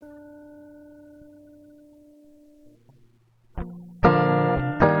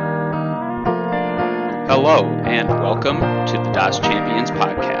Hello, and welcome to the DOS Champions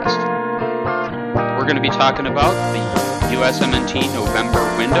podcast. We're going to be talking about the USMNT November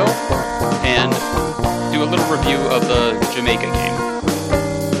window and do a little review of the Jamaica game.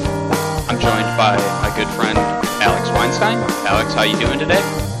 I'm joined by my good friend Alex Weinstein. Alex, how you doing today?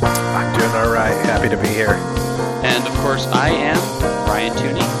 I'm doing all right. Happy to be here. And of course, I am Rian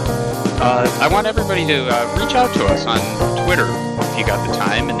Tooney. I want everybody to reach out to us on Twitter if you got the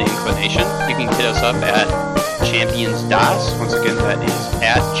time and the inclination. You can hit us up at ChampionsDOS. Once again, that is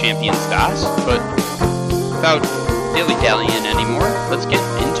at ChampionsDOS. But without dilly-dallying anymore, let's get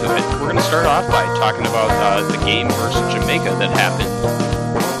into it. We're going to start off by talking about the game versus Jamaica that happened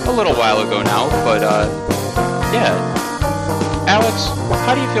a little while ago now. But yeah, Alex,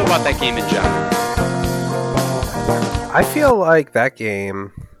 how do you feel about that game in general? I feel like that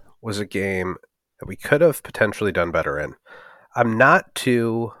game was a game that we could have potentially done better in. I'm not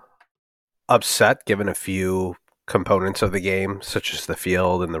too upset given a few components of the game, such as the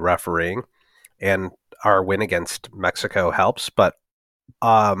field and the refereeing, and our win against Mexico helps, but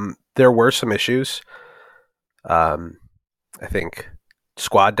there were some issues. I think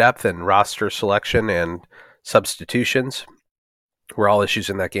squad depth and roster selection and substitutions were all issues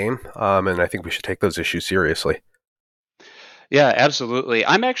in that game, and I think we should take those issues seriously. Yeah, absolutely.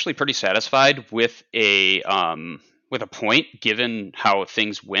 I'm actually pretty satisfied with a point, given how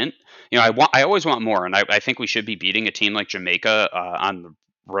things went. You know, I always want more, and I think we should be beating a team like Jamaica on the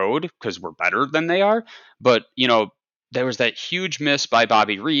road because we're better than they are. But you know, there was that huge miss by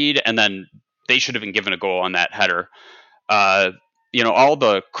Bobby Reed, and then they should have been given a goal on that header. You know, all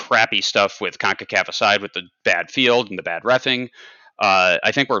the crappy stuff with CONCACAF aside, with the bad field and the bad reffing.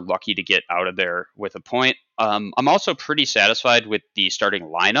 I think we're lucky to get out of there with a point. I'm also pretty satisfied with the starting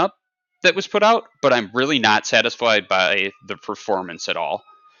lineup that was put out, but I'm really not satisfied by the performance at all.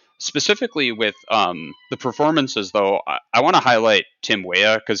 Specifically with the performances, though, I want to highlight Tim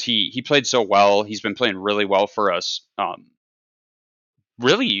Weah because he played so well. He's been playing really well for us,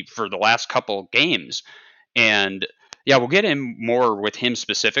 really for the last couple games. And yeah, we'll get in more with him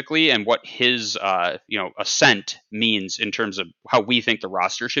specifically and what his ascent means in terms of how we think the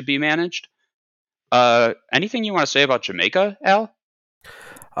roster should be managed. Anything you want to say about Jamaica, Al?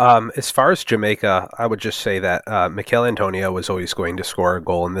 As far as Jamaica, I would just say that Mikel Antonio was always going to score a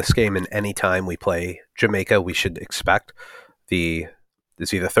goal in this game, and any time we play Jamaica, we should expect the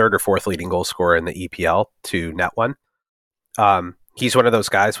third or fourth leading goal scorer in the EPL to net one. He's one of those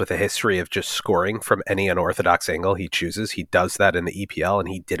guys with a history of just scoring from any unorthodox angle he chooses. He does that in the EPL, and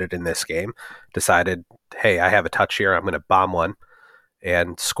he did it in this game. Decided, hey, I have a touch here. I'm going to bomb one,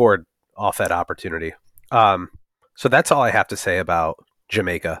 and scored off that opportunity. So that's all I have to say about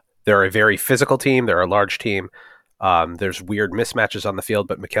Jamaica. They're a very physical team. They're a large team. There's weird mismatches on the field,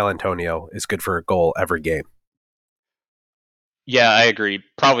 but Mikel Antonio is good for a goal every game. Yeah, I agree.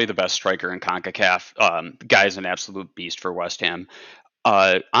 Probably the best striker in CONCACAF. The guy is an absolute beast for West Ham.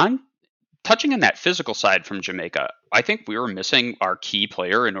 On touching on that physical side from Jamaica, I think we were missing our key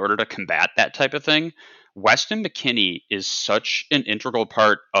player in order to combat that type of thing. Weston McKennie is such an integral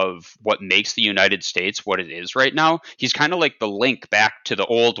part of what makes the United States what it is right now. He's kind of like the link back to the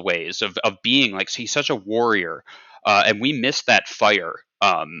old ways of being like, he's such a warrior. And we miss that fire.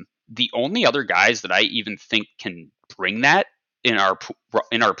 The only other guys that I even think can bring that in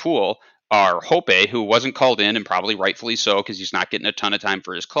our pool are Hope, who wasn't called in, and probably rightfully so because he's not getting a ton of time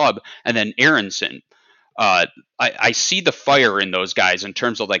for his club, and then Aronson. I see the fire in those guys in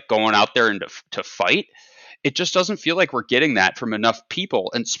terms of like going out there and to fight. It just doesn't feel like we're getting that from enough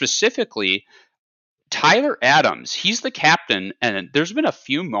people, and specifically Tyler Adams. He's the captain, and there's been a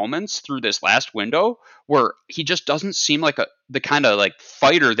few moments through this last window where he just doesn't seem like the kind of like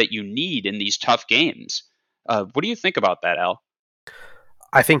fighter that you need in these tough games. What do you think about that, Al?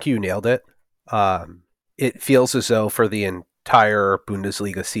 I think you nailed it. It feels as though for the entire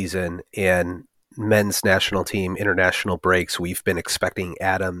Bundesliga season and men's national team international breaks, we've been expecting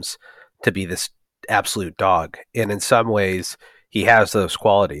Adams to be this absolute dog. And in some ways, he has those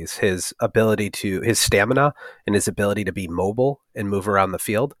qualities. His stamina and his ability to be mobile and move around the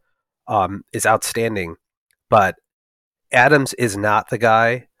field is outstanding. But Adams is not the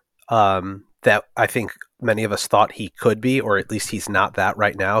guy that I think many of us thought he could be, or at least he's not that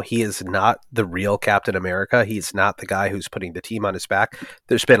right now. He is not the real Captain America. He's not the guy who's putting the team on his back.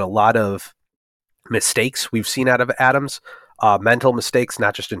 There's been a lot of mistakes we've seen out of Adams, mental mistakes,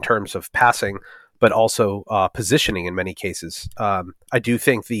 not just in terms of passing, but also positioning in many cases. I do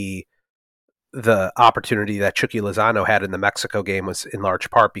think the opportunity that Chucky Lozano had in the Mexico game was in large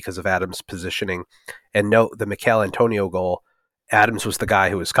part because of Adams' positioning. And note, the Mikel Antonio goal, Adams was the guy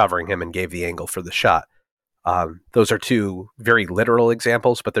who was covering him and gave the angle for the shot. Those are two very literal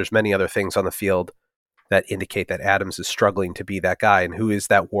examples, but there's many other things on the field that indicate that Adams is struggling to be that guy. And who is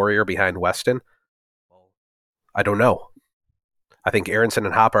that warrior behind Weston? I don't know. I think Aronson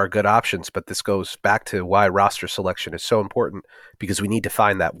and Hop are good options, but this goes back to why roster selection is so important because we need to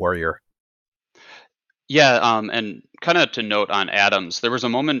find that warrior. Yeah, and kind of to note on Adams, there was a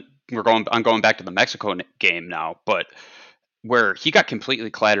moment I'm going back to the Mexico game now, but where he got completely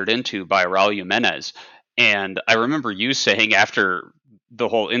clattered into by Raul Jimenez, and I remember you saying after the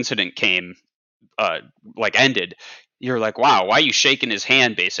whole incident uh, ended, you're like, "Wow, why are you shaking his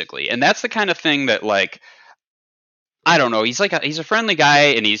hand?" Basically, and that's the kind of thing that I don't know. He's a friendly guy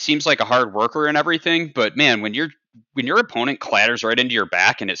and he seems like a hard worker and everything, but man, when your opponent clatters right into your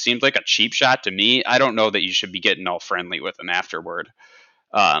back and it seems like a cheap shot to me, I don't know that you should be getting all friendly with him afterward.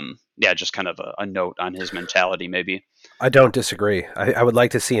 Yeah, just kind of a note on his mentality, maybe. I don't disagree. I would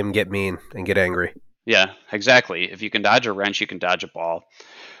like to see him get mean and get angry. Yeah, exactly. If you can dodge a wrench, you can dodge a ball.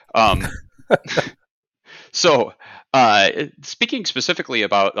 Um, so, speaking specifically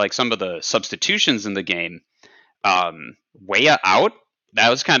about like some of the substitutions in the game, Weah out. That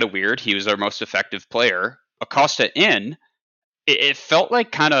was kind of weird. He was our most effective player. Acosta in. It felt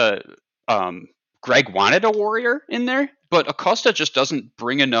like kind of Greg wanted a warrior in there, but Acosta just doesn't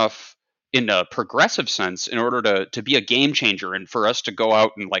bring enough in a progressive sense in order to be a game changer and for us to go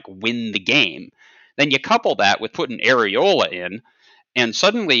out and like win the game. Then you couple that with putting Areola in, and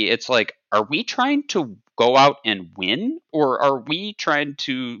suddenly it's like, are we trying to go out and win, or are we trying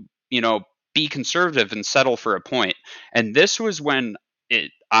to, be conservative and settle for a point? And this was when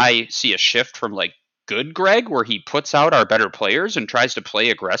I see a shift from like good Greg, where he puts out our better players and tries to play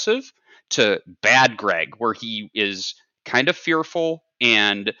aggressive, to bad Greg, where he is kind of fearful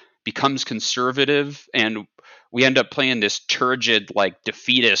and becomes conservative, and we end up playing this turgid, like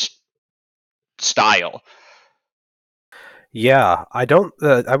defeatist style. Yeah, I don't.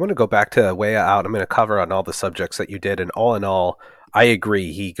 I want to go back to Way Out. I'm going to cover on all the subjects that you did, and all in all, I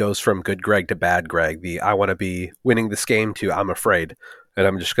agree. He goes from good Greg to bad Greg. The I want to be winning this game to I'm afraid, and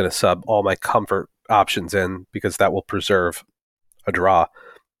I'm just going to sub all my comfort options in because that will preserve a draw.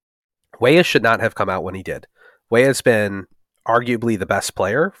 Weah should not have come out when he did. Weah has been arguably the best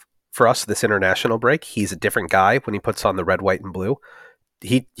player for us this international break. He's a different guy when he puts on the red, white, and blue.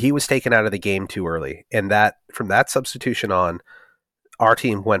 He was taken out of the game too early, and that from that substitution on, our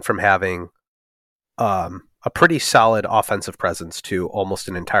team went from having a pretty solid offensive presence to almost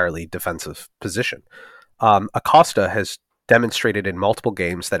an entirely defensive position. Acosta has demonstrated in multiple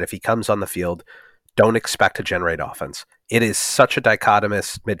games that if he comes on the field, don't expect to generate offense. It is such a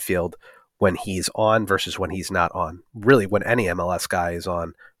dichotomous midfield when he's on versus when he's not on. Really, when any MLS guy is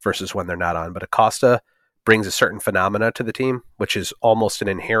on versus when they're not on. But Acosta brings a certain phenomena to the team, which is almost an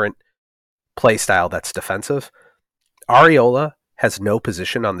inherent play style that's defensive. Areola has no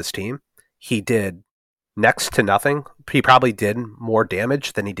position on this team. He did next to nothing. He probably did more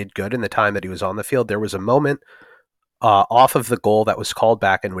damage than he did good in the time that he was on the field. There was a moment off of the goal that was called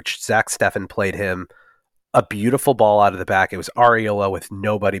back in which Zach Steffen played him a beautiful ball out of the back. It was Areola with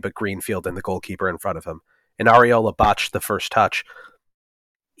nobody but Greenfield and the goalkeeper in front of him. And Areola botched the first touch.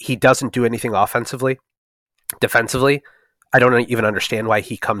 He doesn't do anything offensively. Defensively, I don't even understand why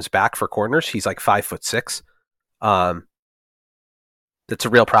he comes back for corners. He's like 5'6". That's a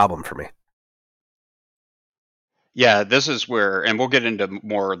real problem for me. Yeah, this is where, and we'll get into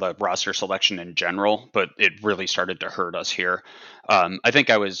more of the roster selection in general, but it really started to hurt us here. I think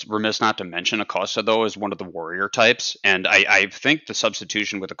I was remiss not to mention Acosta, though, as one of the warrior types. And I think the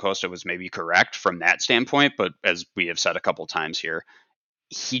substitution with Acosta was maybe correct from that standpoint, but as we have said a couple times here,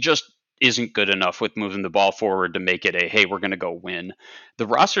 he just isn't good enough with moving the ball forward to make it a, hey, we're going to go win. The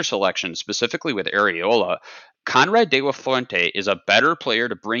roster selection, specifically with Areola, Conrad de la Fuente is a better player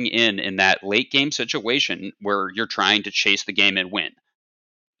to bring in that late game situation where you're trying to chase the game and win.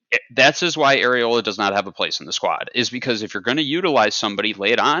 That's is why Areola does not have a place in the squad, is because if you're going to utilize somebody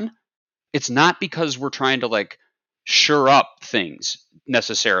late on, it's not because we're trying to like sure up things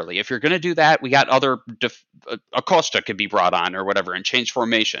necessarily. If you're going to do that, we got other Acosta could be brought on or whatever and change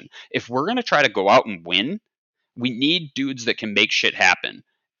formation. If we're going to try to go out and win, we need dudes that can make shit happen.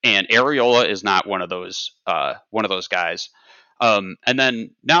 And Areola is not one of those guys. And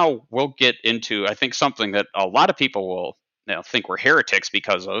then now we'll get into, I think, something that a lot of people will think we're heretics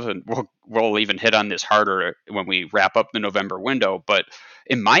because of, and we'll even hit on this harder when we wrap up the November window. But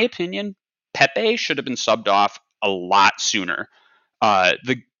in my opinion, Pepe should have been subbed off a lot sooner.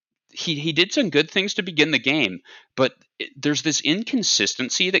 The he did some good things to begin the game, but there's this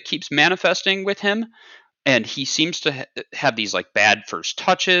inconsistency that keeps manifesting with him and he seems to have these like bad first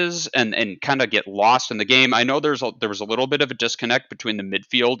touches and kind of get lost in the game. I know there was a little bit of a disconnect between the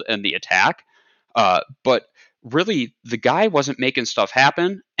midfield and the attack, but really the guy wasn't making stuff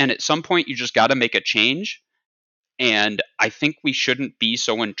happen. And at some point, you just got to make a change. And I think we shouldn't be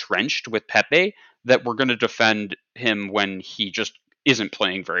so entrenched with Pepe that we're going to defend him when he just isn't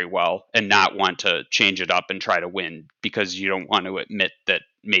playing very well and not want to change it up and try to win because you don't want to admit that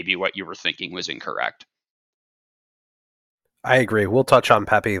maybe what you were thinking was incorrect. I agree. We'll touch on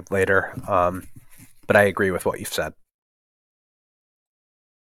Pepe later, but I agree with what you've said.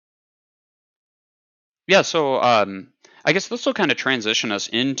 Yeah, so I guess this will kind of transition us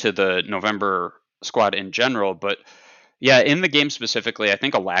into the November squad in general, but yeah, in the game specifically, I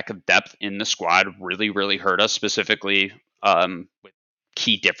think a lack of depth in the squad really, really hurt us, specifically with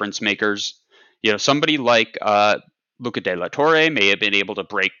key difference makers. Somebody like Luca De La Torre may have been able to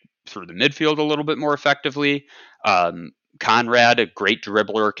break through the midfield a little bit more effectively. Conrad, a great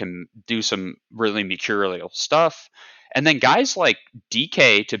dribbler, can do some really mercurial stuff. And then guys like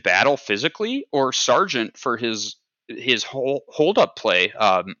DK to battle physically, or Sargent for his whole hold up play,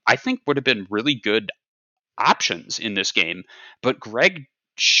 I think would have been really good options in this game. But Greg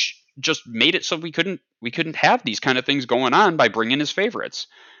just made it so we couldn't have these kind of things going on by bringing his favorites.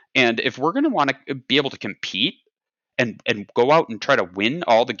 And if we're going to want to be able to compete and go out and try to win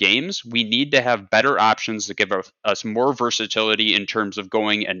all the games, we need to have better options that give us more versatility in terms of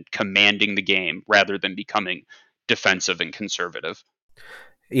going and commanding the game rather than becoming defensive and conservative.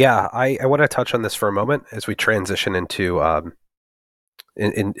 Yeah, I want to touch on this for a moment as we transition into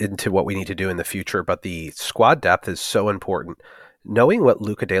what we need to do in the future. But the squad depth is so important. Knowing what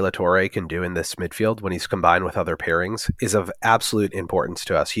Luca De La Torre can do in this midfield when he's combined with other pairings is of absolute importance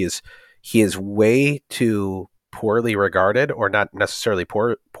to us. He is way too poorly regarded, or not necessarily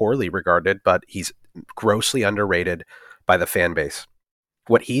poorly regarded, but he's grossly underrated by the fan base.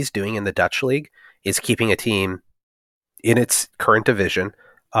 What he's doing in the Dutch league is keeping a team in its current division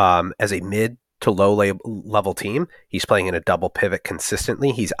as a mid to low level team. He's playing in a double pivot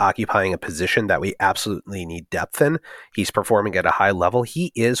consistently. He's occupying a position that we absolutely need depth in. He's performing at a high level.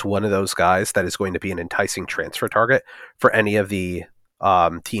 He is one of those guys that is going to be an enticing transfer target for any of the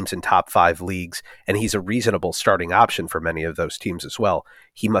teams in top 5 leagues, and he's a reasonable starting option for many of those teams as well.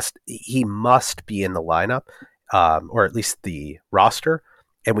 He must be in the lineup, or at least the roster,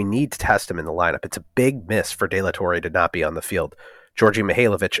 and we need to test him in the lineup. It's a big miss for De La Torre to not be on the field. Georgi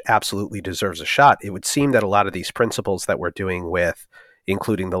Mihailovic absolutely deserves a shot. It would seem that a lot of these principles that we're doing with,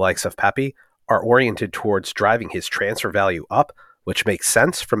 including the likes of Pepe, are oriented towards driving his transfer value up, which makes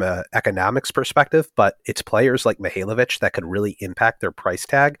sense from an economics perspective, but it's players like Mihailovic that could really impact their price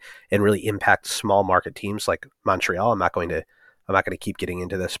tag and really impact small market teams like Montreal. I'm not going to keep getting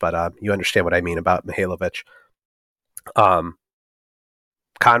into this, but you understand what I mean about Mihailovic.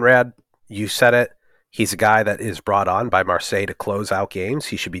 Conrad, you said it. He's a guy that is brought on by Marseille to close out games.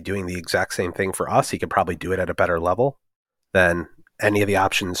 He should be doing the exact same thing for us. He could probably do it at a better level than any of the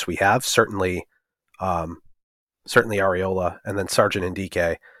options we have. Certainly Areola, and then Sargent and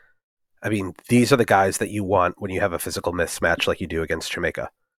DK. I mean, these are the guys that you want when you have a physical mismatch like you do against Jamaica.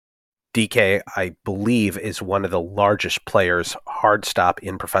 DK, I believe, is one of the largest players hard stop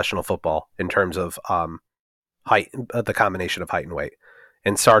in professional football in terms of height, the combination of height and weight.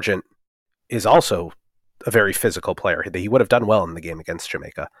 And Sargent is also a very physical player. He would have done well in the game against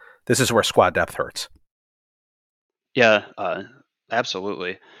Jamaica. This is where squad depth hurts. Yeah,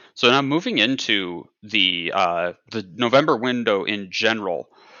 absolutely. So now moving into the November window in general.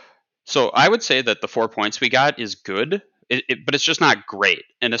 So I would say that the 4 points we got is good, but it's just not great.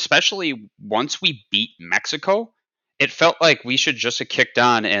 And especially once we beat Mexico, it felt like we should just have kicked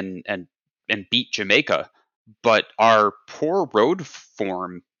on and beat Jamaica. But our poor road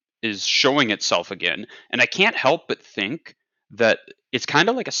form is showing itself again, and I can't help but think that it's kind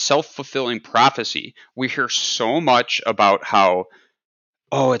of like a self-fulfilling prophecy. We hear so much about how,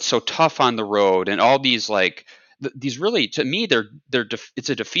 oh, it's so tough on the road, and all these like these really, to me, it's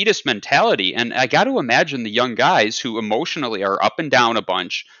a defeatist mentality. And I got to imagine the young guys who emotionally are up and down a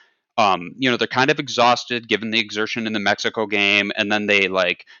bunch. They're kind of exhausted given the exertion in the Mexico game, and then they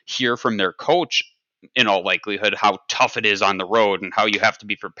like hear from their coach in all likelihood how tough it is on the road and how you have to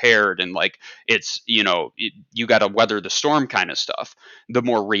be prepared, and like it's you got to weather the storm kind of stuff. The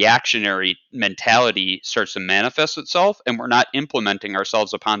more reactionary mentality starts to manifest itself, and we're not implementing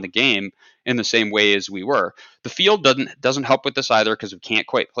ourselves upon the game in the same way as we were. The field doesn't help with this either because we can't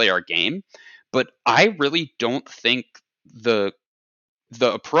quite play our game. But I really don't think the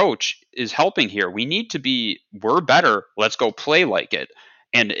approach is helping here. We need to be, we're better, let's go play like it.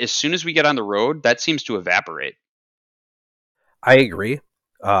 And as soon as we get on the road, that seems to evaporate. I agree.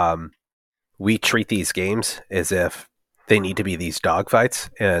 Um, we treat these games as if they need to be these dogfights,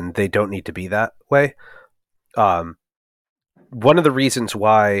 and they don't need to be that way. Um, One of the reasons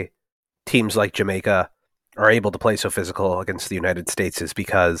why teams like Jamaica are able to play so physical against the United States is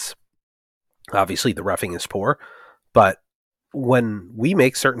because obviously the roughing is poor, but when we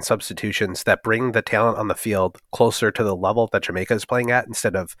make certain substitutions that bring the talent on the field closer to the level that Jamaica is playing at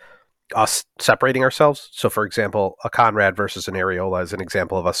instead of us separating ourselves. So, for example, a Conrad versus an Areola is an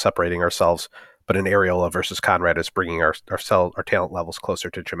example of us separating ourselves, but an Areola versus Conrad is bringing our talent levels closer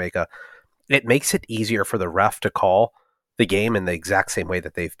to Jamaica. It makes it easier for the ref to call the game in the exact same way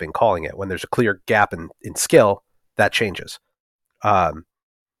that they've been calling it. When there's a clear gap in skill, that changes. Um,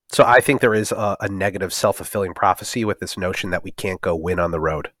 so I think there is a negative self-fulfilling prophecy with this notion that we can't go win on the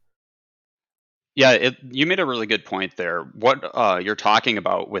road. Yeah, you made a really good point there. What you're talking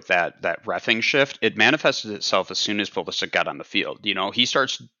about with that reffing shift, it manifested itself as soon as Pulisic got on the field. He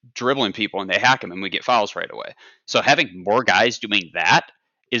starts dribbling people and they hack him and we get fouls right away. So having more guys doing that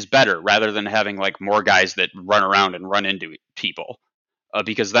is better rather than having like more guys that run around and run into people.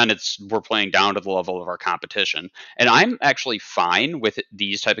 Because then we're playing down to the level of our competition. And I'm actually fine with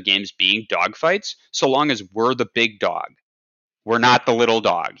these type of games being dogfights so long as we're the big dog. We're not the little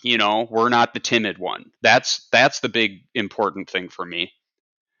dog, we're not the timid one. That's the big important thing for me.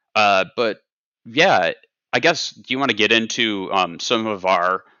 But yeah, I guess, do you want to get into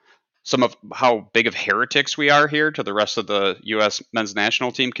some of how big of heretics we are here to the rest of the U.S. men's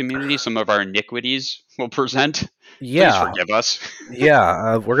national team community? Some of our iniquities we'll present. Please Yeah, forgive us.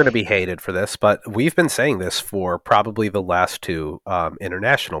 yeah, we're going to be hated for this, but we've been saying this for probably the last two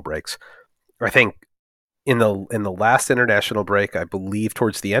international breaks. I think in the last international break, I believe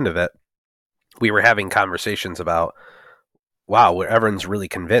towards the end of it, we were having conversations about, wow, everyone's really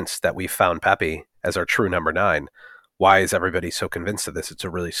convinced that we found Pepe as our true number 9. Why is everybody so convinced of this? It's a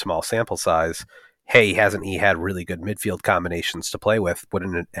really small sample size. Hey, hasn't he had really good midfield combinations to play with?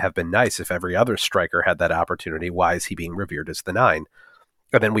 Wouldn't it have been nice if every other striker had that opportunity? Why is he being revered as the 9?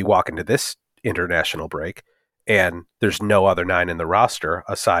 And then we walk into this international break, and there's no other 9 in the roster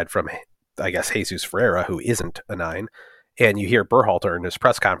aside from, I guess, Jesus Ferreira, who isn't a 9. And you hear Berhalter in his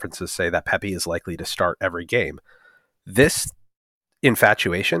press conferences say that Pepe is likely to start every game. This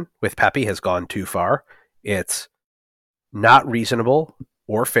infatuation with Pepe has gone too far. It's not reasonable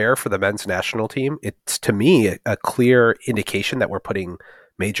or fair for the men's national team. It's, to me, a clear indication that we're putting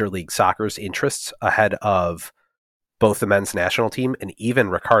Major League Soccer's interests ahead of both the men's national team and even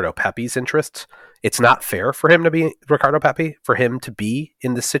Ricardo Pepi's interests. It's not fair for him to be Ricardo Pepi, for him to be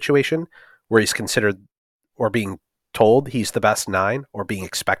in this situation where he's considered or being told he's the best 9 or being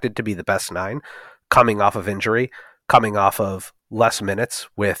expected to be the best 9, coming off of injury, coming off of less minutes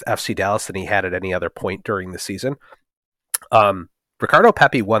with FC Dallas than he had at any other point during the season. Ricardo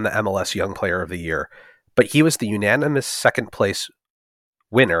Pepi won the MLS Young Player of the Year, but he was the unanimous second place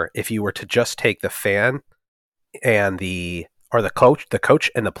winner if you were to just take the fan and the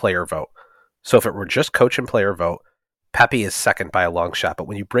coach and the player vote. So if it were just coach and player vote, Pepe is second by a long shot. But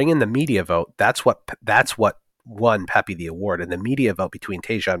when you bring in the media vote, that's what won Pepe the award. And the media vote between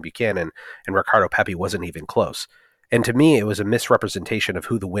Tejan Buchanan and Ricardo Pepi wasn't even close. And to me, it was a misrepresentation of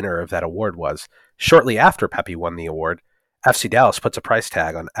who the winner of that award was. Shortly after Pepe won the award, FC Dallas puts a price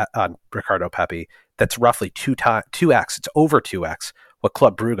tag on Ricardo Pepi that's roughly 2x. It's over 2x what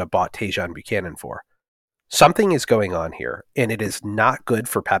Club Brugge bought Tejan Buchanan for. Something is going on here, and it is not good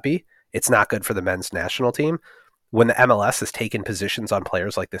for Pepe. It's not good for the men's national team. When the MLS has taken positions on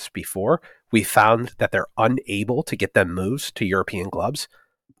players like this before, we found that they're unable to get them moves to European clubs.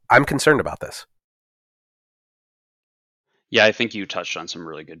 I'm concerned about this. Yeah, I think you touched on some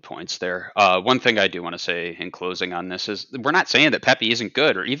really good points there. One thing I do want to say in closing on this is we're not saying that Pepe isn't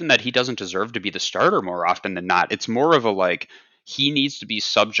good or even that he doesn't deserve to be the starter more often than not. It's more of a like he needs to be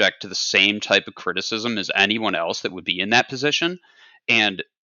subject to the same type of criticism as anyone else that would be in that position. And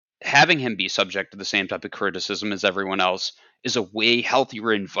having him be subject to the same type of criticism as everyone else is a way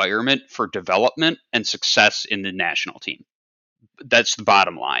healthier environment for development and success in the national team. That's the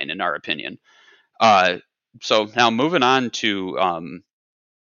bottom line, in our opinion. Uh, so now moving on to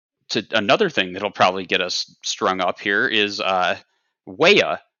another thing that'll probably get us strung up here is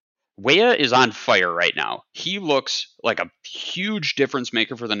Weah. Weah is on fire right now. He looks like a huge difference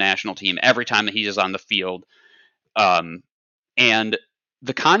maker for the national team every time that he is on the field. Um, and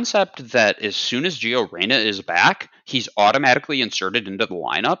the concept that as soon as Gio Reyna is back, he's automatically inserted into the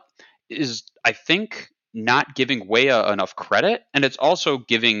lineup is, I think, not giving Weah enough credit, and it's also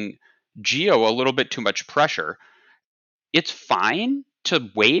giving Gio a little bit too much pressure. It's fine to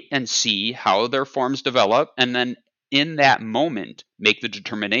wait and see how their forms develop, and then in that moment make the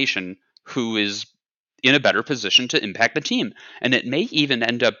determination who is in a better position to impact the team. And it may even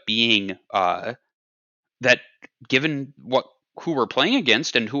end up being that, given what who we're playing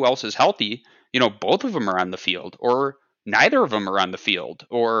against and who else is healthy, both of them are on the field, or neither of them are on the field,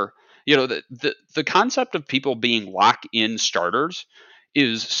 or the concept of people being lock-in starters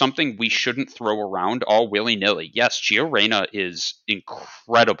is something we shouldn't throw around all willy-nilly. Yes, Gio Reyna is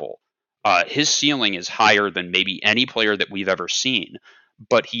incredible. His ceiling is higher than maybe any player that we've ever seen,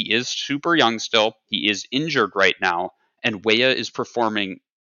 but he is super young still. He is injured right now, and Weah is performing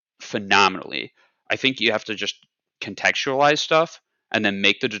phenomenally. I think you have to just contextualize stuff and then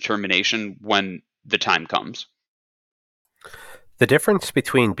make the determination when the time comes. The difference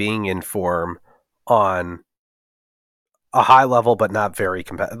between being in form on a high level but not very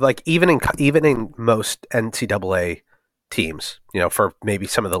competitive, like even in most NCAA teams, for maybe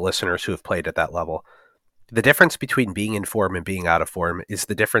some of the listeners who have played at that level, the difference between being in form and being out of form is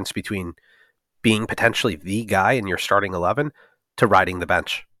the difference between being potentially the guy in your starting 11 to riding the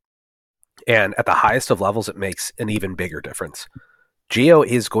bench. And at the highest of levels, it makes an even bigger difference. Gio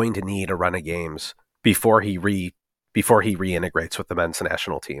is going to need a run of games before he reintegrates with the men's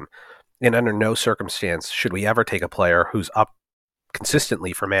national team. And under no circumstance should we ever take a player who's up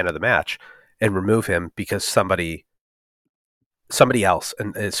consistently for man of the match and remove him because somebody else,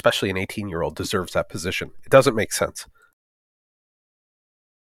 and especially an 18-year-old, deserves that position. It doesn't make sense.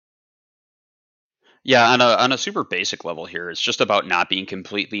 Yeah, on a super basic level here, it's just about not being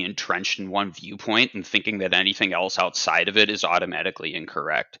completely entrenched in one viewpoint and thinking that anything else outside of it is automatically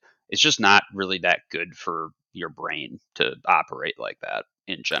incorrect. It's just not really that good for your brain to operate like that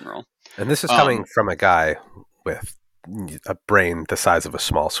in general. And this is coming Um, from a guy with a brain the size of a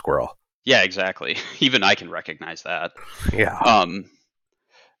small squirrel. yeah, exactly. Even I can recognize that. Yeah. Um,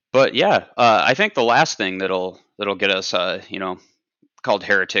 but yeah, I think the last thing that'll get us, called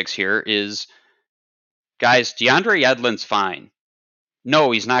heretics here is, guys, DeAndre Yedlin's fine.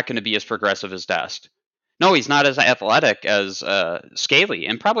 No, he's not going to be as progressive as Dest. No, he's not as athletic as Scaly,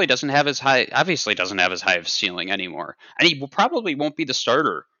 and probably doesn't have as high. Obviously, doesn't have as high of ceiling anymore, and he probably won't be the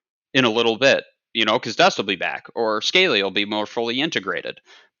starter in a little bit. Because Dest will be back, or Scaly will be more fully integrated.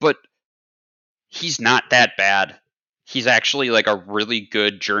 But he's not that bad. He's actually like a really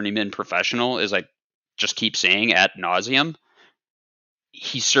good journeyman professional, as I just keep saying ad nauseum.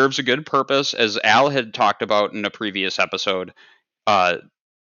 He serves a good purpose, as Al had talked about in a previous episode. Uh,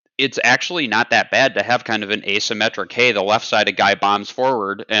 it's actually not that bad to have kind of an asymmetric. Hey, the left-sided guy bombs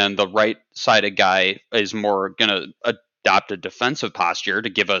forward, and the right-sided guy is more gonna adopt a defensive posture to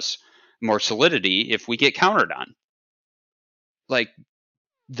give us more solidity if we get countered on. Like,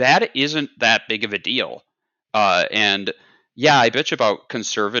 that isn't that big of a deal. And yeah, I bitch about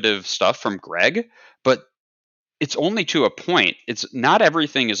conservative stuff from Greg, but it's only to a point. It's not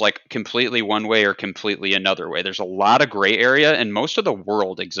everything is like completely one way or completely another way. There's a lot of gray area, and most of the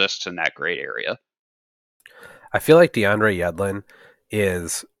world exists in that gray area. I feel like DeAndre Yedlin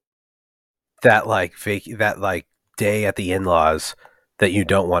is that day at the in-laws that you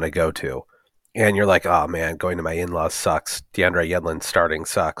don't want to go to. And you're like, oh man, going to my in-laws sucks. DeAndre Yedlin starting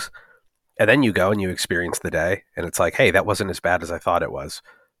sucks. And then you go and you experience the day, and it's like, hey, that wasn't as bad as I thought it was.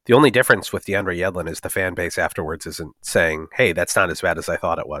 The only difference with DeAndre Yedlin is the fan base afterwards isn't saying, hey, that's not as bad as I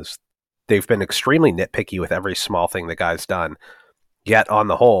thought it was. They've been extremely nitpicky with every small thing the guy's done. Yet on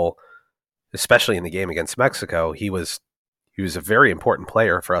the whole, especially in the game against Mexico, he was a very important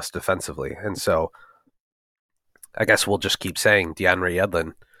player for us defensively. And so I guess we'll just keep saying DeAndre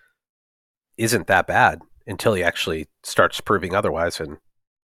Yedlin isn't that bad until he actually starts proving otherwise. And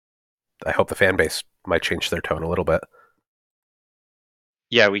I hope the fan base might change their tone a little bit.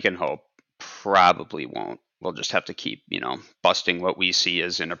 Yeah, we can hope. Probably won't. We'll just have to keep, busting what we see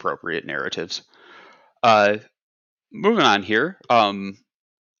as inappropriate narratives. Uh, Moving on here.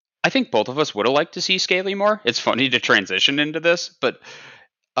 I think both of us would have liked to see Scaly more. It's funny to transition into this, but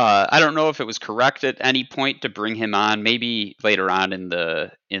I don't know if it was correct at any point to bring him on. Maybe later on in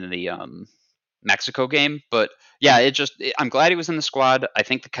the Mexico game, but yeah, I'm glad he was in the squad. I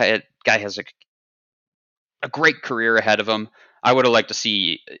think the guy has a great career ahead of him. I would have liked to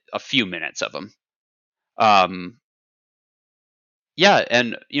see a few minutes of him. Um, yeah,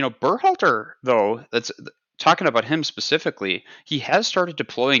 and Berhalter, though, that's talking about him specifically. He has started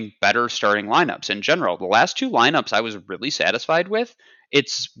deploying better starting lineups in general. The last two lineups I was really satisfied with.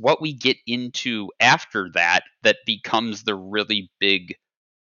 It's what we get into after that that becomes the really big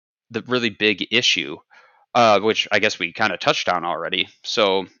issue, which I guess we kind of touched on already.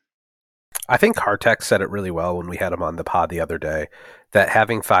 So I think Hartek said it really well when we had him on the pod the other day that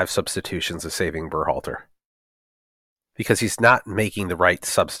having 5 substitutions is saving Berhalter because he's not making the right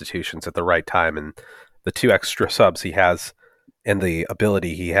substitutions at the right time, and the 2 extra subs he has and the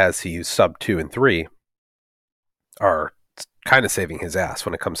ability he has to use sub 2 and 3 are kind of saving his ass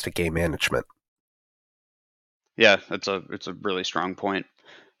when it comes to game management. Yeah, it's a really strong point.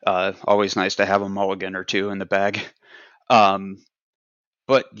 Always nice to have a mulligan or two in the bag. Um,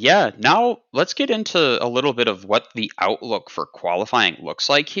 but yeah, now let's get into a little bit of what the outlook for qualifying looks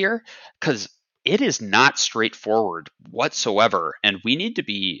like here, because it is not straightforward whatsoever, and we need to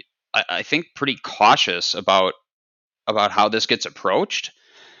be, I think, pretty cautious about how this gets approached.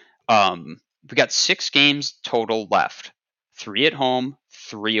 We got 6 games total left, 3 at home,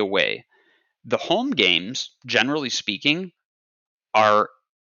 3 away. The home games, generally speaking, are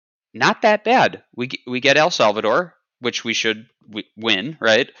not that bad. We get El Salvador, which we should win,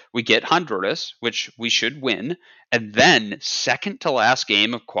 right? We get Honduras, which we should win, and then second to last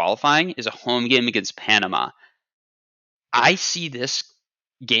game of qualifying is a home game against Panama. I see this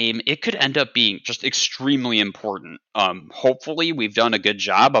game, it could end up being just extremely important. Hopefully, we've done a good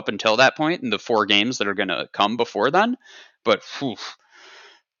job up until that point in the 4 games that are going to come before then. But whew,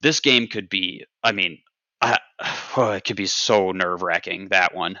 this game could be, I mean, it could be so nerve wracking,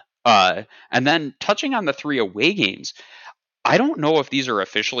 that one. And then touching on the 3 away games, I don't know if these are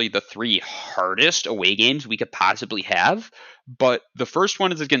officially the 3 hardest away games we could possibly have, but the first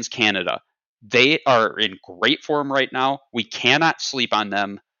one is against Canada. They are in great form right now. We cannot sleep on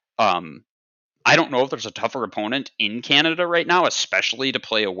them. Um, I don't know if there's a tougher opponent in Canada right now, especially to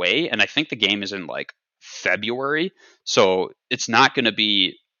play away. And I think the game is in like February, so it's not going to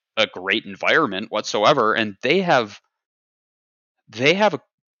be a great environment whatsoever. And they have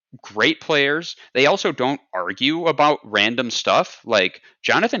great players. They also don't argue about random stuff. Like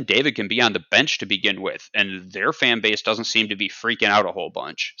Jonathan David can be on the bench to begin with, and their fan base doesn't seem to be freaking out a whole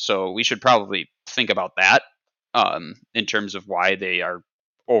bunch. So we should probably think about that in terms of why they are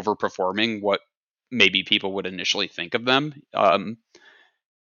overperforming what maybe people would initially think of them.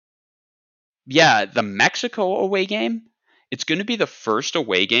 Yeah, the Mexico away game, it's going to be the first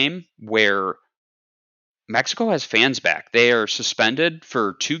away game where Mexico has fans back. They are suspended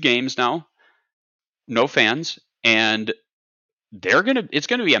for 2 games now, no fans, and it's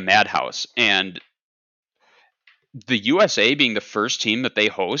gonna be a madhouse. And the USA being the first team that they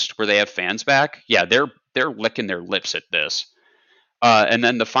host where they have fans back, yeah, they're licking their lips at this. And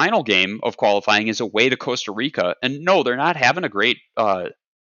then the final game of qualifying is away to Costa Rica, and no, they're not having a great run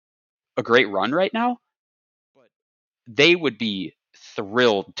right now. But they would be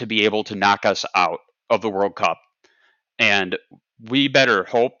thrilled to be able to knock us out of the World Cup, and we better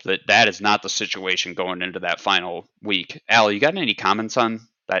hope that that is not the situation going into that final week. Al, you got any comments on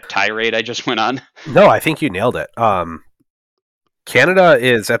that tirade I just went on? No, I think you nailed it. Canada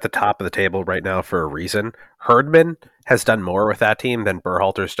is at the top of the table right now for a reason. Herdman has done more with that team than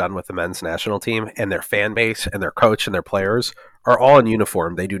Berhalter's done with the men's national team, and their fan base and their coach and their players are all in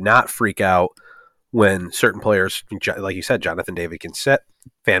uniform. They do not freak out when certain players, like you said, Jonathan David can sit.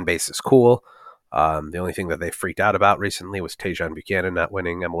 Fan base is cool. The only thing that they freaked out about recently was Tejan Buchanan not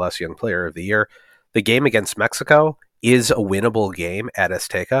winning MLS Young Player of the Year. The game against Mexico is a winnable game at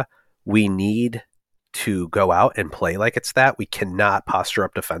Azteca. We need to go out and play like it's that. We cannot posture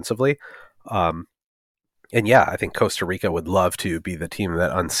up defensively. And yeah, I think Costa Rica would love to be the team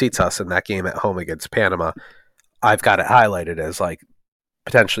that unseats us in that game at home against Panama. I've got it highlighted as like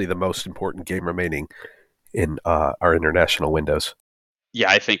potentially the most important game remaining in our international windows. Yeah,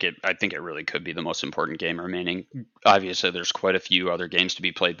 I think it really could be the most important game remaining. Obviously, there's quite a few other games to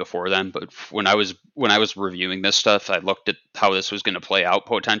be played before then, but when I was reviewing this stuff, I looked at how this was going to play out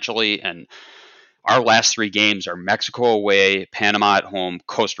potentially, and our last 3 games are Mexico away, Panama at home,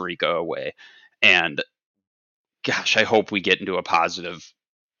 Costa Rica away. And gosh, I hope we get into a positive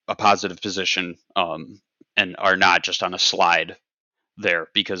position, and are not just on a slide there,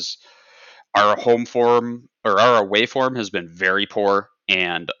 because our home form or our away form has been very poor,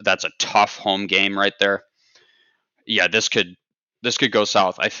 and that's a tough home game right there. Yeah, this could go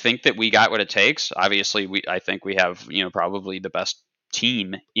south. I think that we got what it takes. Obviously, I think we have probably the best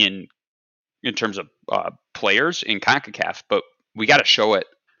team in terms of players in CONCACAF, but we got to show it.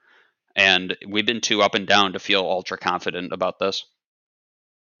 And we've been too up and down to feel ultra confident about this.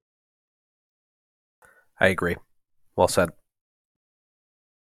 I agree. Well said.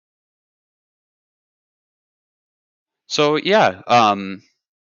 So yeah, I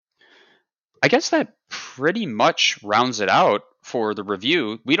guess that pretty much rounds it out for the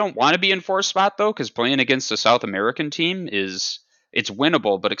review. We don't want to be in fourth spot though, because playing against a South American team is it's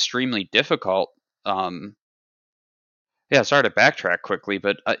winnable, but extremely difficult. Yeah, sorry to backtrack quickly,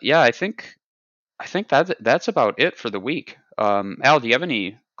 but yeah, I think that's about it for the week. Al, do you have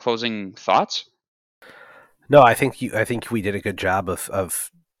any closing thoughts? No, I think we did a good job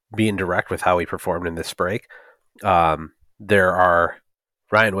of being direct with how we performed in this break. There are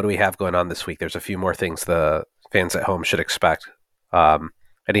Ryan, what do we have going on this week? There's a few more things the fans at home should expect.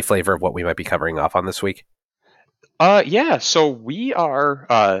 Any flavor of what we might be covering off on this week? Yeah, so we are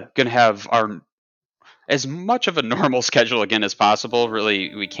going to have our as much of a normal schedule again as possible.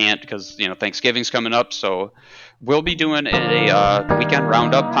 Really, we can't because Thanksgiving's coming up, so we'll be doing a weekend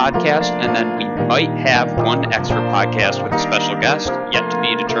roundup podcast, and then we might have one extra podcast with a special guest. Yet to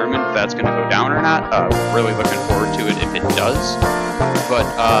be determined if that's going to go down or not. Really looking forward to it if it does. But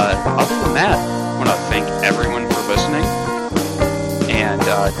other than that, I want to thank everyone for listening, and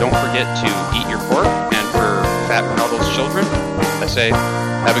don't forget to eat your pork. And for Fat Ronaldo's children, I say,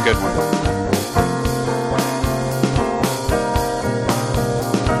 have a good one.